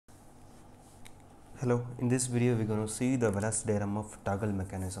Hello, in this video we're going to see the velocity diagram of toggle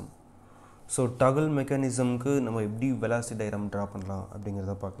mechanism. So toggle mechanism ku நம்ம எப்படி velocity diagram draw பண்ணலாம்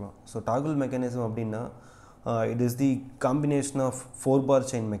அப்படிங்கறத பார்க்கலாம். So toggle mechanism அப்படினா it is the combination of 4 bar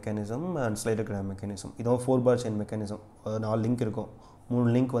chain mechanism and slider diagram mechanism. இது 4 bar chain mechanism. நாலு link இருக்கும். மூணு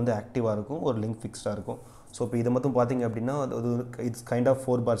லிங்க் வந்து ஆக்டிவா இருக்கும், ஒரு லிங்க் ஃபிக்ஸ்டா இருக்கும். So இப்போ இத மட்டும் பாத்தீங்க அப்படினா it's kind of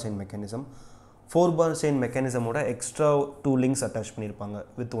 4 bar chain mechanism. 4 bar chain mechanism ஓட extra two links attach பண்ணிருப்பாங்க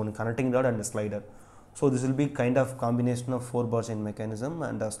with one connecting rod and a slider. So this will be kind of combination of 4 bar chain mechanism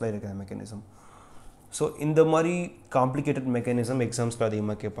and a slider diagram mechanism. So in the mari complicated mechanism exams la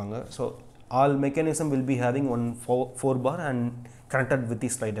adhigama kepanga. So all mechanism will be having one 4 bar and connected with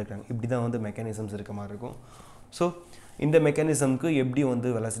the slider diagram. இப்படி தான் வந்து mechanisms இருக்க மாதிரி இருக்கும். So இந்த mechanismக்கு எப்படி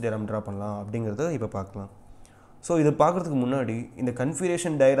வந்து velocity diagram draw பண்ணலாம் அப்படிங்கறத இப்ப பார்க்கலாம். So இத பார்க்கிறதுக்கு முன்னாடி இந்த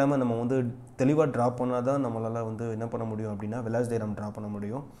configuration diagram நம்ம வந்து தெளிவா draw பண்ணாதான் நம்மளால வந்து என்ன பண்ண முடியும் அப்படினா velocity diagram draw பண்ண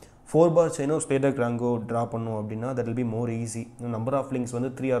முடியும். 4 bar chain slider diagram draw பண்ணனும் அப்படினா that will be more easy. Number of links வந்து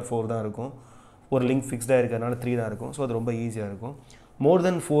 3 or 4 தான் இருக்கும். ஒரு லிங்க் ஃபிக்ஸ்டா இருக்கறனால 3 தான் இருக்கும். சோ அது ரொம்ப ஈஸியா இருக்கும். More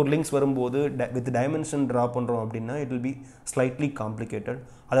than 4 links வரும்போது with dimension draw பண்றோம் அப்படினா it will be slightly complicated.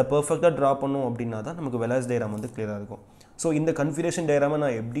 அத பெர்ஃபெக்ட்டா draw பண்ணனும் அப்படினா தான் நமக்கு velocity diagram வந்து கிளியரா இருக்கும். சோ இந்த configuration diagram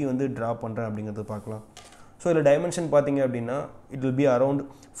நான் எப்படி வந்து draw பண்றேன் அப்படிங்கறத பார்க்கலாம். So the dimension பாத்தீங்க அப்படினா it will be around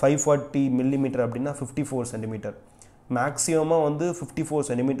 540 mm அப்படினா 54 cm. maximum வந்து 54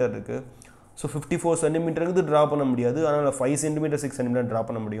 cm இருக்கு. So 54 cm க்கு draw பண்ண முடியாது. அதனால 5 cm 6 cm draw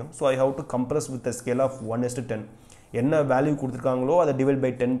பண்ண முடியும். So I have to compress with a scale of 1:10. என்ன வேல்யூ கொடுத்திருக்காங்களோ அதை divide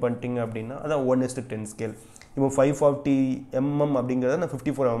by 10 பண்ணிட்டீங்க அப்படினா அதான் 1:10 scale. இப்போ 540 mm அப்படிங்கறத நான்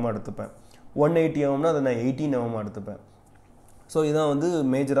 54 mm எடுத்துப்பேன். 180 mm னா அத நான் 18 mm எடுத்துப்பேன். So இதான் வந்து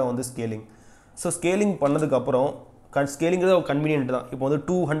மேஜரா வந்து ஸ்கேலிங். So scaling பண்ணதுக்கு அப்புறம் ஸ்கேலிங்கிறது கன்வீனியன்ட் தான். இப்போ வந்து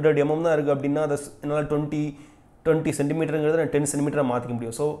 200 mm தான் இருக்கு அப்படினா அத என்னால 20 cm-ங்கிறத நான் 10 cm மாத்திக்க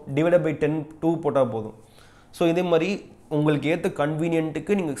முடியும். So divided by 10 2 போட்டா போதும். So இதே மாதிரி உங்களுக்கு ஏத்த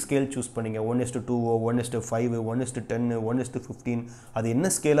கன்வீனியன்ட்க்கு நீங்க ஸ்கேல் சூஸ் பண்ணீங்க. 1:2 1:5 1:10 1:15 அது என்ன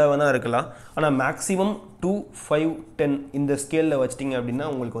ஸ்கேலா வேணா இருக்கலாம். ஆனா மேக்ஸिमम 2 5 10 இந்த ஸ்கேல்ல வச்சிட்டீங்க அப்படினா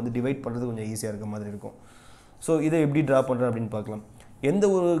உங்களுக்கு வந்து டிவைட் பண்றது கொஞ்சம் ஈஸியா இருக்க மாதிரி இருக்கும். So இத எப்படி டிரா பண்றேன் அப்படினு பார்க்கலாம். எந்த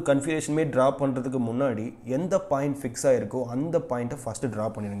ஒரு கன்ஃபிகரேஷனுமே டிரா பண்றதுக்கு முன்னாடி எந்த பாயிண்ட் ஃபிக்ஸ் ஆயிருக்கோ அந்த பாயிண்ட ஃபர்ஸ்ட் டிரா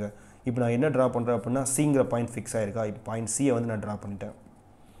பண்ணிடுங்க. இப்போ நான் என்ன டிரா பண்றேன் அப்படினா Cங்கிற பாயிண்ட் ஃபிக்ஸ் ஆயிருக்கா. இப்போ பாயிண்ட் C வந்து நான் டிரா பண்ணிட்டேன்.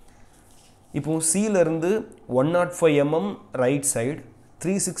 இப்போ C ல இருந்து 105 mm right side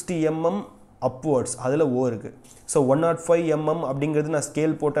 360 mm upwards அதுல O இருக்கு. சோ 105 mm அப்படிங்கிறது நான்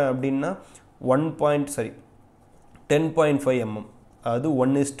ஸ்கேல் போட்டேன் அப்படினா 10.5 mm அது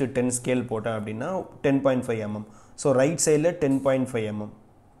 1:10 ஸ்கேல் போட்டேன் அப்படினா 10.5 mm. So right side la 10.5 mm.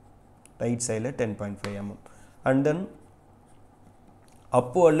 Right side la 10.5 mm. And then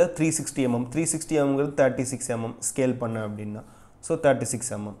upward la 360 mm. 360 mm ங்கிறது 36 mm scale பண்ண அப்படினா. So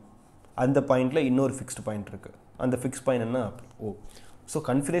 36 mm. அந்த பாயிண்ட்ல இன்னொரு ஃபிக்ஸ்ட் பாயிண்ட் இருக்கு. அந்த ஃபிக்ஸ் பாயிண்ட் என்ன ஓ. So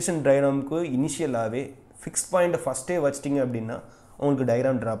configuration diagramக்கு இனிஷியலாவே ஃபிக்ஸ்ட் பாயிண்ட ஃபர்ஸ்டே வச்சிட்டீங்க அப்படினா உங்களுக்கு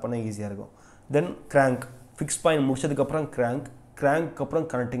டயகிராம் டிரா பண்ண ஈஸியா இருக்கும். Then crank ஃபிக்ஸ் பாயிண்ட் முடிச்சதுக்கு அப்புறம் crank அப்புறம்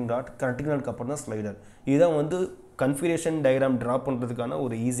connecting rod க்கு அப்புறம் தான் ஸ்லைடர். இதுதான் வந்து configuration diagram draw பண்றதுக்கான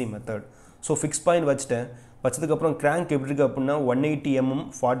ஒரு easy method. So fix point வச்சதுக்கு அப்புறம் crank எப்படி இருக்கு அப்படினா 180 mm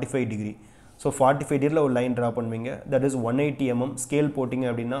 45 டிகிரி. சோ 45 டிகிரில ஒரு லைன் டிரா பண்ணுவீங்க. that is 180 mm ஸ்கேல் போடிங்க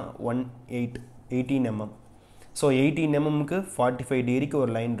அப்படினா 18 mm. சோ 18 mm க்கு 45 டிகிரிக்கு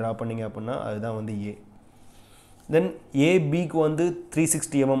ஒரு லைன் டிரா பண்ணீங்க அப்படினா அதுதான் வந்து A. then AB க்கு வந்து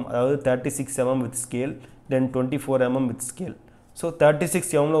 360 mm அதாவது 36 mm with scale then 24 mm with scale. So 36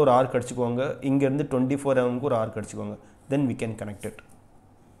 mm ல ஒரு ஆர்க் அடிச்சுக்கோங்க. இங்க இருந்து 24 mm க்கு ஒரு arc அடிச்சுக்கோங்க. Then we can connect it.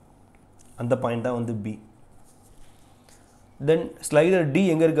 அந்த பாயிண்ட் தான் வந்து B. Then slider D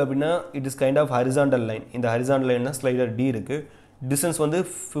எங்க இருக்கு அப்படினா it is kind of horizontal line. இந்த horizontal line ல slider D இருக்கு. Distance வந்து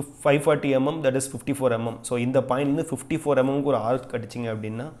 540 mm that is 54 mm. So இந்த பாயிண்ட்ல இருந்து 54 mm க்கு ஒரு ஆர்க் அடிச்சீங்க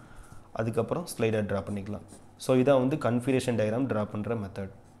அப்படினா அதுக்கு அப்புறம் ஸ்லைடர் டிரா பண்ணிக்கலாம். So இதான் வந்து configuration diagram டிரா பண்ற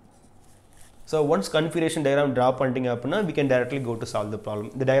method. So once configuration diagram draw பண்ணிட்டீங்க அப்படினா we can directly go to solve the problem.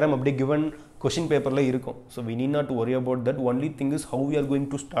 The diagram அப்படியே given question paper ல இருக்கும். So we need not to worry about that. Only thing is how we are going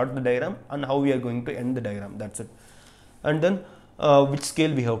to start the diagram and how we are going to end the diagram. That's it. And then which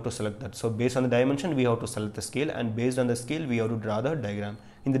scale we have to select that. So based on the dimension we have to select the scale and based on the scale we have to draw the diagram.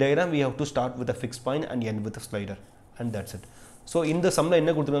 In the diagram we have to start with a fixed point and end with a slider and that's it. So இந்த சம்ல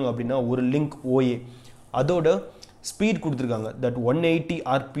என்ன கொடுத்திருக்காங்க அப்படினா ஒரு link OA அதோட speed கொடுத்திருக்காங்க that 180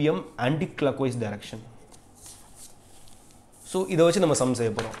 rpm anti-clockwise direction. So இத வச்சு நம்ம சம்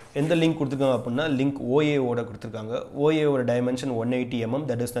செய்ய போறோம். எந்த லிங்க் கொடுத்திருக்காங்க அப்படினா லிங்க் OA ஓட கொடுத்திருக்காங்க. OA ஓட dimension 180 mm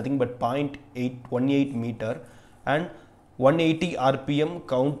that is nothing but 0.818 meter and 180 rpm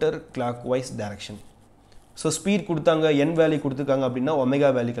counter clockwise direction. So speed கொடுத்தாங்க n வேல்யூ கொடுத்துருக்காங்க அப்படின்னா ஒமேகா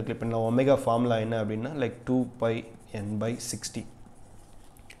வேல்யூ கால்குலேட் பண்ணலாம். ஒமேகா ஃபார்முலா என்ன அப்படின்னா லைக் 2πn/60.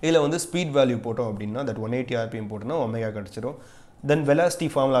 இதில் வந்து ஸ்பீட் வேல்யூ போட்டோம் அப்படின்னா தட் 180 rpm போட்டோம்னா ஒமேகா கிடச்சிரும். தென் velocity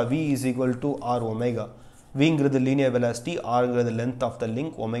formula v is equal to r omega. விங்கிறது linear velocity, ஆர்ங்கிறது length of the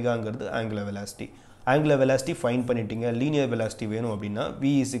link, ஒமேகாங்கிறது angular velocity. Angular velocity fine பண்ணிட்டீங்க. லீனியர் வெலாசிட்டி வேணும் அப்படின்னா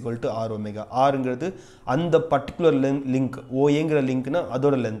v is equal to r omega. ஆருங்கிறது அந்த particular link, ஓஏங்கிற லிங்க்னா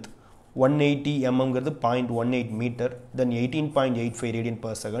அதோட length 180 mmங்கிறது 0.18 metre. Then 18.85 radian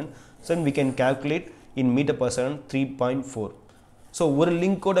per second. So we can calculate in meter per second 3.4. So ஒரு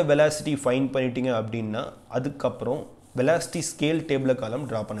லிங்கோட velocity fine பண்ணிட்டீங்க அப்படின்னா அதுக்கப்புறம் velocity scale table காலம்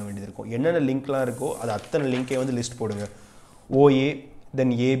ட்ரா பண்ண வேண்டியது இருக்கும். என்னென்ன லிங்க்லாம் இருக்கோ அது அத்தனை லிங்கை வந்து லிஸ்ட் போடுங்க. ஓஏ,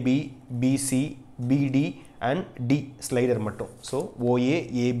 தென் ஏபி, பிசி, பிடி அண்ட் டி ஸ்லைடர் மட்டும். ஸோ ஓஏ,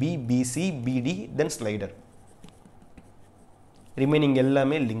 ஏபி, பிசி, பிடி தென் ஸ்லைடர். ரிமைனிங்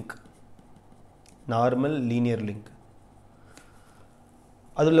எல்லாமே லிங்க், நார்மல் லீனியர் லிங்க்.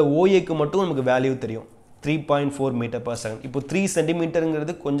 அதில் ஓஏக்கு மட்டும் நமக்கு வேல்யூ தெரியும் 3.4 மீட்டர் பர் செகண்ட். இப்போ 3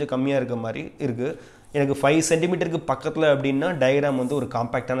 சென்டிமீட்டருங்கிறது கொஞ்சம் கம்மியாக இருக்க மாதிரி இருக்குது. எனக்கு 5 சென்டிமீட்டருக்கு பக்கத்தில் அப்படின்னா டயக்ராம் வந்து ஒரு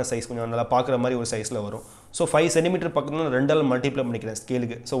காம்பேக்டான சைஸ், கொஞ்சம் நல்லா பார்க்குற மாதிரி ஒரு சைஸில் வரும். ஸோ 5 சென்டிமீட்டர் பக்கத்தில் நான் 2ஆல் மல்டிப்ளை பண்ணிக்கிறேன்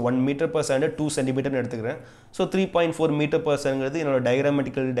ஸ்கேலுக்கு. ஸோ 1 மீட்டர் பர் செகண்ட் 2 சென்டிமீட்டர்னு எடுத்துக்கிறேன். ஸோ 3.4 மீட்டர் பர் செகண்ட்ங்கிறது என்னோட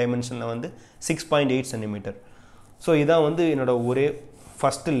டயக்ராமெட்டிக்கல் டைமென்ஷனில் வந்து 6.8 சென்டிமீட்டர். ஸோ இதான் வந்து என்னோட ஒரே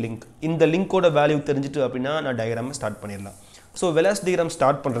ஃபஸ்ட்டு லிங்க். இந்த லிங்க்கோட வேல்யூ தெரிஞ்சுட்டு அப்படின்னா நான் டயக்ராமை ஸ்டார்ட் பண்ணிடலாம். ஸோ வெலாசிட்டி டயக்ராம்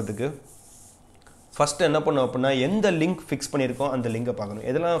ஸ்டார்ட் பண்ணுறதுக்கு ஃபஸ்ட்டு என்ன பண்ணோம் அப்படின்னா எந்த லிங்க் ஃபிக்ஸ் பண்ணியிருக்கோம் அந்த லிங்கை பார்க்கணும்.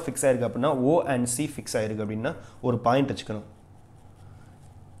 எதெல்லாம் ஃபிக்ஸ் ஆயிருக்கு அப்படின்னா O and C ஃபிக்ஸ் ஆயிருக்கு அப்படின்னா ஒரு பாயிண்ட் வச்சுக்கணும்.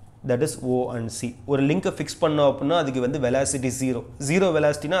 That is O and C. ஒரு லிங்கை ஃபிக்ஸ் பண்ணோம் அப்படின்னா அதுக்கு வந்து வெலாசிட்டி 0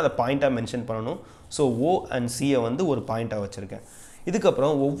 வெலாசிட்டினா அதை பாயிண்ட்டாக மென்ஷன் பண்ணணும். ஸோ O and Cயை வந்து ஒரு பாயிண்ட்டாக வச்சுருக்கேன்.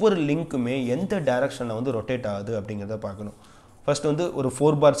 இதுக்கப்புறம் ஒவ்வொரு லிங்க்குமே எந்த டைரக்ஷனில் வந்து ரொட்டேட் ஆகுது அப்படிங்கிறத பார்க்கணும். ஃபர்ஸ்ட் வந்து ஒரு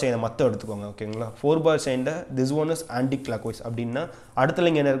 4 பார் செயினை மற்ற எடுத்துக்கோங்க. ஓகேங்களா, 4 பார் செயினில் this one is anti clock wise அப்படின்னா அடுத்த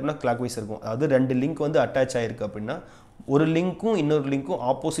லிங்க் என்ன இருக்குன்னா கிளாக் வைஸ் இருக்கும். அதாவது 2 லிங்க் வந்து அட்டாச் ஆகிருக்கு அப்படின்னா ஒரு லிங்க்கும் இன்னொரு லிங்க்கும்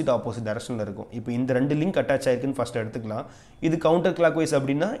ஆப்போசிட் டைரக்ஷனில் இருக்கும். இப்போ இந்த 2 லிங்க் அட்டாச் ஆகிருக்குன்னு ஃபஸ்ட் எடுத்துக்கலாம். இது கவுண்டர் கிளாக் வைஸ்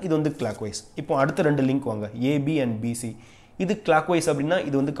அப்படின்னா இது வந்து கிளாக் வைஸ். இப்போ அடுத்த 2 லிங்க் வாங்க, ஏபி அண்ட் பிசி. இது கிளாக் வைஸ் அப்படின்னா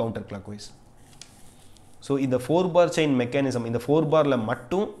இது வந்து கவுண்டர் கிளாக் வைஸ். ஸோ இந்த 4 பார் செயின் மெக்கானிசம், இந்த 4 பாரில்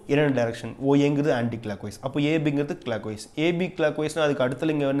மட்டும் என்னென்ன டைரக்ஷன், ஓஏங்கிறது ஆன்டி கிளாக் வைஸ், அப்போ ஏபிங்கிறது கிளாக் வைஸ். ஏபி கிளாக் வைஸ்னால் அதுக்கு அடுத்த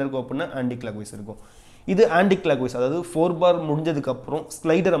லிங்க் என்ன இருக்கும் அப்படின்னா ஆன்டி கிளாக் வைஸ் இருக்கும். இது ஆன்டி கிளாக் வைஸ், அதாவது 4 பார் முடிஞ்சதுக்கப்புறம்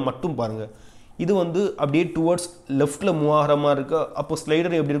ஸ்லைடரை மட்டும் பாருங்கள். இது வந்து அப்படியே டுவர்ட்ஸ் லெஃப்ட்டில் மூவ் ஆகிற மாதிரி இருக்குது. அப்போ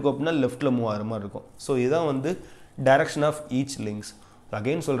ஸ்லைடர் எப்படி இருக்கும் அப்படின்னா லெஃப்ட்டில் மூவ் ஆகிற மாதிரி இருக்கும். ஸோ இதுதான் வந்து direction of each links.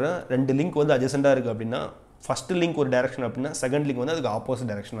 Again சொல்கிறேன், 2 லிங்க் வந்து அட்ஜசெண்டாக இருக்குது அப்படின்னா ஃபஸ்ட்டு லிங்க் ஒரு டைரக்ஷன் அப்படின்னா செகண்ட் லிங்க் வந்து அதுக்கு ஆப்போசிட்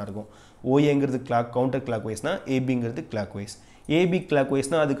டைரக்ஷனாக இருக்கும். ஓஏங்கிறது counter clock வைஸ்னா ஏபிங்கிறது clock wise. AB clock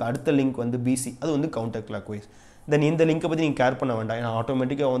வைஸ்னால் அதுக்கு அடுத்த லிங்க் வந்து பிசி, அது வந்து கவுண்டர் கிளாக் வைஸ். தென் இந்த லிங்கை பற்றி நீங்கள் கேர் பண்ண வேண்டாம், ஏன்னா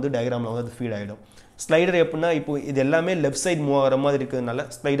ஆட்டோமேட்டிக்காக வந்து டயக்ராமில் வந்து அது ஃபீட் ஆகிடும். ஸ்லைடர் எப்படின்னா இப்போ இது எல்லாமே லெஃப்ட் சைட் மூவ் ஆகிற மாதிரி இருக்கிறதுனால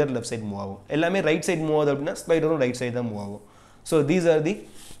ஸ்லைடர் லெஃப்ட் சைட் மூவ் ஆகும். எல்லாமே ரைட் சைட் மூவ் ஆகுது அப்படின்னா ஸ்லைடரும் ரைட் சைடு தான் மூவ் ஆகும். So these are the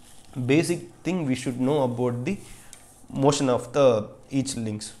basic thing we should know about the motion of the each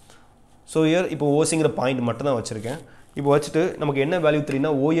links. So year இப்போ ஓசிங்கிற பாயிண்ட் மட்டும் தான் வச்சுருக்கேன். இப்போ வச்சுட்டு நமக்கு என்ன வேல்யூ தெரியும்னா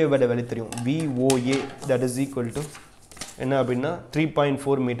ஓஏ வேட வேல்யூ தெரியும். VOA that is equal to என்ன அப்படின்னா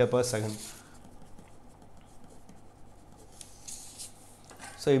 3.4 மீட்டர் பர் செகண்ட்.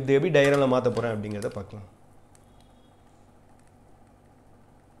 ஸோ இப்படி எப்படி டயக்ராமில் மாற்ற போகிறேன் அப்படிங்கிறத பார்க்கலாம்.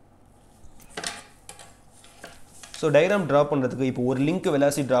 ஸோ டயக்ராம் ட்ரா பண்ணுறதுக்கு இப்போ ஒரு லிங்க்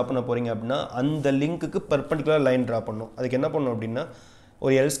வெலாசிட்டி ட்ரா பண்ண போகிறீங்க அப்படின்னா அந்த லிங்க்குக்கு பர்பண்டிகுலர் லைன் ட்ரா பண்ணணும். அதுக்கு என்ன பண்ணணும் அப்படின்னா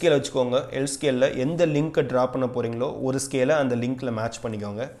ஒரு எல் ஸ்கேல் வச்சுக்கோங்க. எல் ஸ்கேலில் எந்த லிங்க்கை ட்ரா பண்ண போகிறீங்களோ ஒரு ஸ்கேலை அந்த லிங்க்கில் மேட்ச்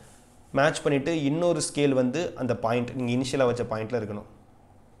பண்ணிக்கோங்க. மேட்ச் பண்ணிவிட்டு இன்னொரு ஸ்கேல் வந்து அந்த பாயிண்ட் நீங்கள் இனிஷியலாக வச்ச பாயிண்டில் இருக்கணும்.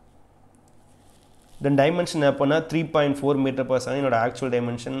 தென் டைமென்ஷன் எப்போனா 3.4 மீட்டர் பர் செகண்ட். என்னோட ஆக்சுவல்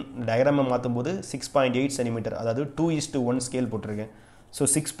டைமென்ஷன் டயக்ராமை மாற்றும் போது 6.8 சென்டிமீட்டர், அதாவது 2:1 ஸ்கேல் போட்டிருக்கேன். ஸோ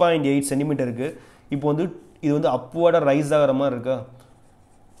 6.8 சென்டிமீட்டருக்கு இப்போ வந்து இது வந்து அப்வர்டாக ரைஸ் ஆகிற மாதிரி இருக்கா.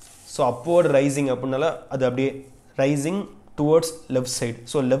 ஸோ அப்வர்டு ரைசிங் அப்படின்னால அது அப்படியே rising towards left side.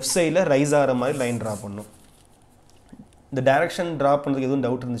 So left சைடில் ரைஸ் ஆகிற மாதிரி லைன் ட்ரா பண்ணணும். இந்த டைரக்ஷன் ட்ரா பண்ணுறதுக்கு எதுவும்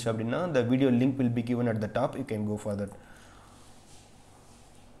டவுட் இருந்துச்சு அப்படின்னா the video link will be given at the top, you can go for that.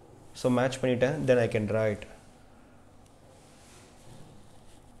 So match பண்ணிட்டேன், then I can draw it.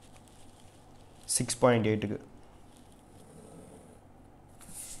 6.8க்கு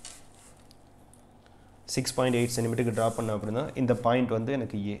 6.8 சென்டிமீட்டருக்கு ட்ரா பண்ண அப்படின்னா இந்த பாயிண்ட் வந்து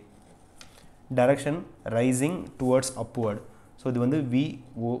எனக்கு ஏ. Direction rising towards upward. So இது வந்து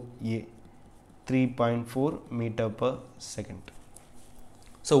VOA 3.4 metre per second.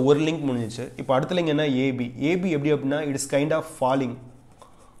 So ஒரு லிங்க் முடிஞ்சிச்சு. இப்போ அடுத்த லிங்க் என்ன ஏபி. ஏபி எப்படி அப்படின்னா it's kind of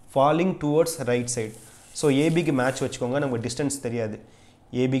falling towards right side. So ஏபிக்கு match வச்சுக்கோங்க, நமக்கு டிஸ்டன்ஸ் தெரியாது.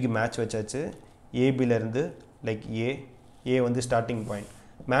 ஏபிக்கு மேட்ச் வச்சாச்சு. ஏபிலேருந்து லைக் ஏ வந்து ஸ்டார்டிங் பாயிண்ட்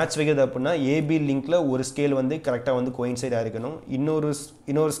மேட்ச் வைக்கிறது அப்படின்னா ஏபி லிங்க்கில் ஒரு ஸ்கேல் வந்து கரெக்டாக வந்து கோயின்சைடாக இருக்கணும்.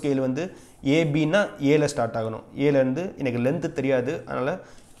 இன்னொரு ஸ்கேல் வந்து ஏபின்னா ஏல ஸ்டார்ட் ஆகணும். ஏலேருந்து எனக்கு லென்த்து தெரியாது, அதனால்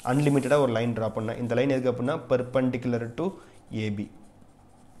அன்லிமிட்டடாக ஒரு லைன் ட்ரா பண்ணேன். இந்த லைன் எதுக்கு அப்படின்னா perpendicular to AB.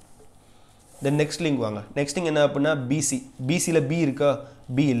 Then next link வாங்க. நெக்ஸ்ட் லிங்க் என்ன அப்படின்னா பிசி. பிசியில் பி இருக்கா?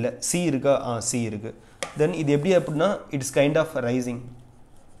 பி இல்லை. சி இருக்கா? சி இருக்குது. தென் இது எப்படி அப்படின்னா it's kind of rising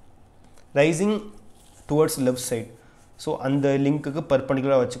towards left side. So அந்த லிங்க்குக்கு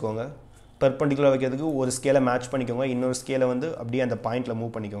பர்பண்டிகுலராக வச்சுக்கோங்க. பர்பண்டிகுலராக வைக்கிறதுக்கு ஒரு ஸ்கேலை மேட்ச் பண்ணிக்கோங்க, இன்னொரு ஸ்கேலை வந்து அப்படியே அந்த பாயிண்டில்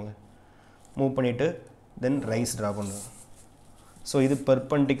மூவ் பண்ணிக்கோங்க. மூவ் பண்ணிவிட்டு தென் ரைஸ் ட்ரா பண்ணுங்க. ஸோ இது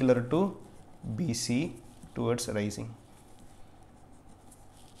perpendicular to PC towards rising.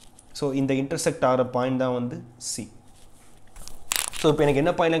 So இந்த இன்டர்செக்ட் ஆகிற பாயிண்ட் தான் வந்து சி. ஸோ இப்போ எனக்கு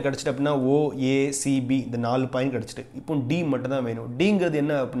என்ன பாயிண்ட்லாம் கிடச்சிட்டு அப்படின்னா ஓஏசிபி இந்த 4 பாயிண்ட் கிடச்சிட்டு. இப்போ டி மட்டும் தான் வேணும். டிங்கிறது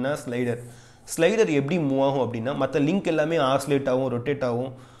என்ன அப்படின்னா ஸ்லைடர் எப்படி மூவ் ஆகும் அப்படின்னா மற்ற லிங்க் எல்லாமே ஆஸ்லேட் ஆகும், ரொட்டேட்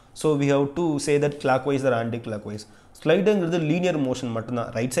ஆகும். So we have to say that clock wise are anti clock wise. ஸ்லைடருங்கிறது linear motion மட்டும்தான்.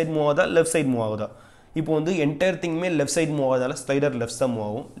 ரைட் சைட் மூவ் ஆகுதா, லெஃப்ட் சைட் மூவ் ஆகுதா? இப்போ வந்து entire திங்குமே left side move ஆகுதால slider left தான் மூவ்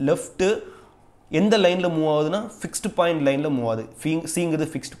ஆகும். லெஃப்ட்டு எந்த லைனில் மூவ் ஆகுதுன்னா ஃபிக்ஸ்டு பாயிண்ட் லைனில் மூவ் ஆகுது. சிங்கிறது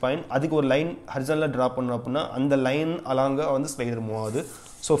ஃபிக்ஸ்டு பாயிண்ட், அதுக்கு ஒரு லைன் ஹரிசாண்டலாக ட்ரா பண்ணோம் அப்படின்னா அந்த லைன் அலாங்க வந்து ஸ்லைடர் மூவ் ஆகுது.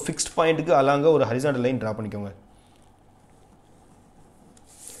 ஸோ ஃபிக்ஸ்ட் பாயிண்ட்டுக்கு அலாங்க ஒரு ஹரிசாண்டல் லைன் ட்ரா பண்ணிக்கோங்க.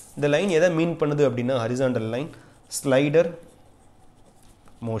 இந்த லைன் எதை மீன் பண்ணுது அப்படின்னா ஹரிசாண்டல் லைன் ஸ்லைடர்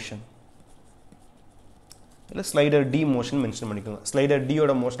மோஷன் இல்லை ஸ்லைடர் டி மோஷன் மென்ஷன் பண்ணிக்கோங்க. ஸ்லைடர்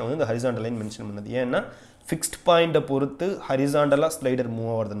டியோட மோஷனை வந்து இந்த ஹரிசாண்டல் லைன் மென்ஷன் பண்ணுது. ஏன்னா ஃபிக்ஸ்ட் பாயிண்ட்டை பொறுத்து ஹரிசாண்டலாக ஸ்லைடர்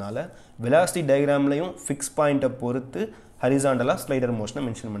மூவ் ஆகிறதுனால வெலாசிட்டி டயக்ராம்லையும் ஃபிக்ஸ் பாயிண்ட்டை பொறுத்து ஹரிசாண்டலாக ஸ்லைடர் மோஷனை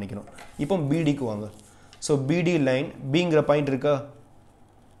மென்ஷன் பண்ணிக்கணும். இப்போ பிடிக்கு வாங்க. ஸோ பிடி லைன் பிங்கிற பாயிண்ட் இருக்கா?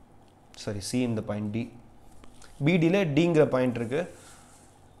 சாரி, சி இந்த பாயிண்ட் டி. பிடியில் டிங்கிற பாயிண்ட் இருக்குது.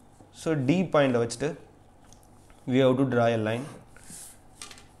 ஸோ டி பாயிண்டில் வச்சுட்டு we have to draw a line.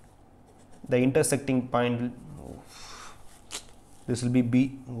 The intersecting point, this will be B,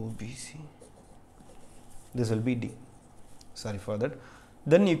 OBC. This will be D. Sorry for that.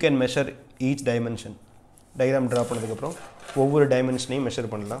 Then you can measure each dimension. Diagram draw பண்ணதுக்கப்புறம் ஒவ்வொரு டைமென்ஷனையும்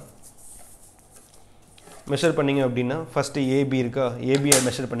measure பண்ணலாம். Measure பண்ணிங்க அப்படின்னா first AB இருக்கா? ஏபியை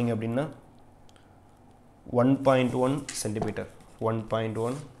measure பண்ணிங்க அப்படின்னா 1.1 centimeter.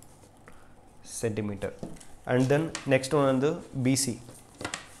 1.1 centimeter. And then next one வந்து BC.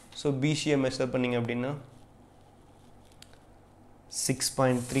 So BC measure பண்ணிங்க அப்படின்னா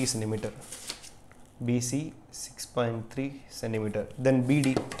 6.3 centimeter. BC 6.3 centimeter. Then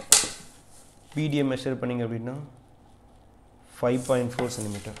BD measure பண்ணிங்க அப்படின்னா 5.4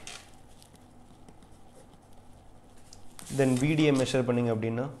 centimeter. Then BD மெஷர் பண்ணிங்க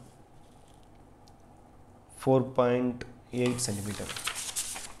அப்படின்னா 4.8 centimeter.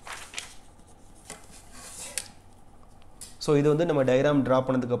 ஸோ இது வந்து நம்ம டயக்ராம் ட்ரா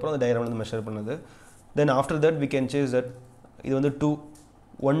பண்ணதுக்கப்புறம் அந்த டயக்ராம் வந்து மெஷர் பண்ணுது. Then after that we can says that இது வந்து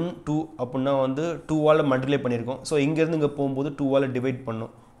 1 2 அப்படின்னா வந்து 2ஆல் மல்டிப்ளை பண்ணியிருக்கோம். ஸோ இங்கேருந்து இங்கே போகும்போது 2ஆல் டிவைட்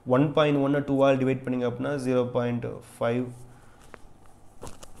பண்ணோம். 1.1 2ஆல் டிவைட் பண்ணிங்க அப்படின்னா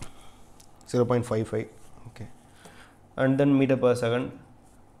 0.55 okay. And then metre per second.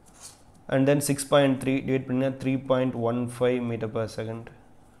 And then 6.3 divide பண்ணிங்கன்னா 3.15 metre per second.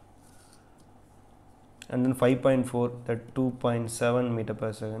 And then 5.4 that 2.7 meter per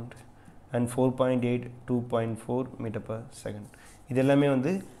second and 4.8 2.4 meter per second. இது எல்லாமே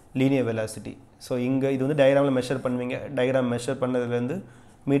வந்து லீனியர் வெலாசிட்டி. ஸோ இங்கே இது வந்து டயக்ராமில் மெஷர் பண்ணுவீங்க. டயக்ராம் மெஷர் பண்ணதுலேருந்து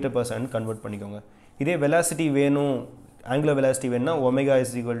மீட்டர் பர் செகண்ட் கன்வெர்ட் பண்ணிக்கோங்க. இதே வெலாசிட்டி வேணும், ஆங்குலர் வெலாசிட்டி வேணும்னா omega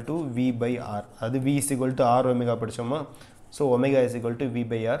is equal to we by R. அது we is equal to R omega படித்தோமா? So omega is equal to we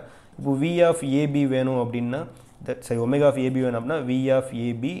by R. இப்போ V off AB வேணும் அப்படின்னா சரி omega of AB வேணும் அப்படின்னா V off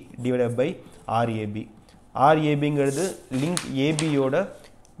AB divided by RAP. ஆர்ஏபிங்கிறது link ஏபியோட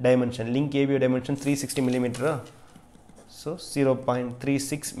dimension. Link ஏபியோட dimension 360 மில்லிமீட்டரா? So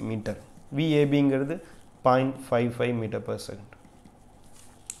 0.36 metre. விஏபிங்கிறது 0.55 metre per second.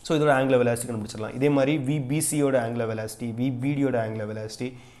 So இதோட angular velocity கண்டுபிடிச்சிடலாம். இதே மாதிரி விபிசியோட ஆங்குலர் வெலாசிட்டி, விபிடியோட ஆங்குலர் வெலாசிட்டி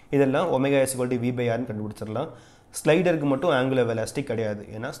இதெல்லாம் omega is equal to we by ஆர்னு கண்டுபிடிச்சிடலாம். ஸ்லைடருக்கு மட்டும் angular velocity கிடையாது,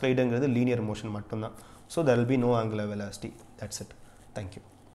 ஏன்னா ஸ்லைடருங்கிறது லீனியர் மோஷன் மட்டும்தான். So there will be no angular velocity. That's it. Thank you.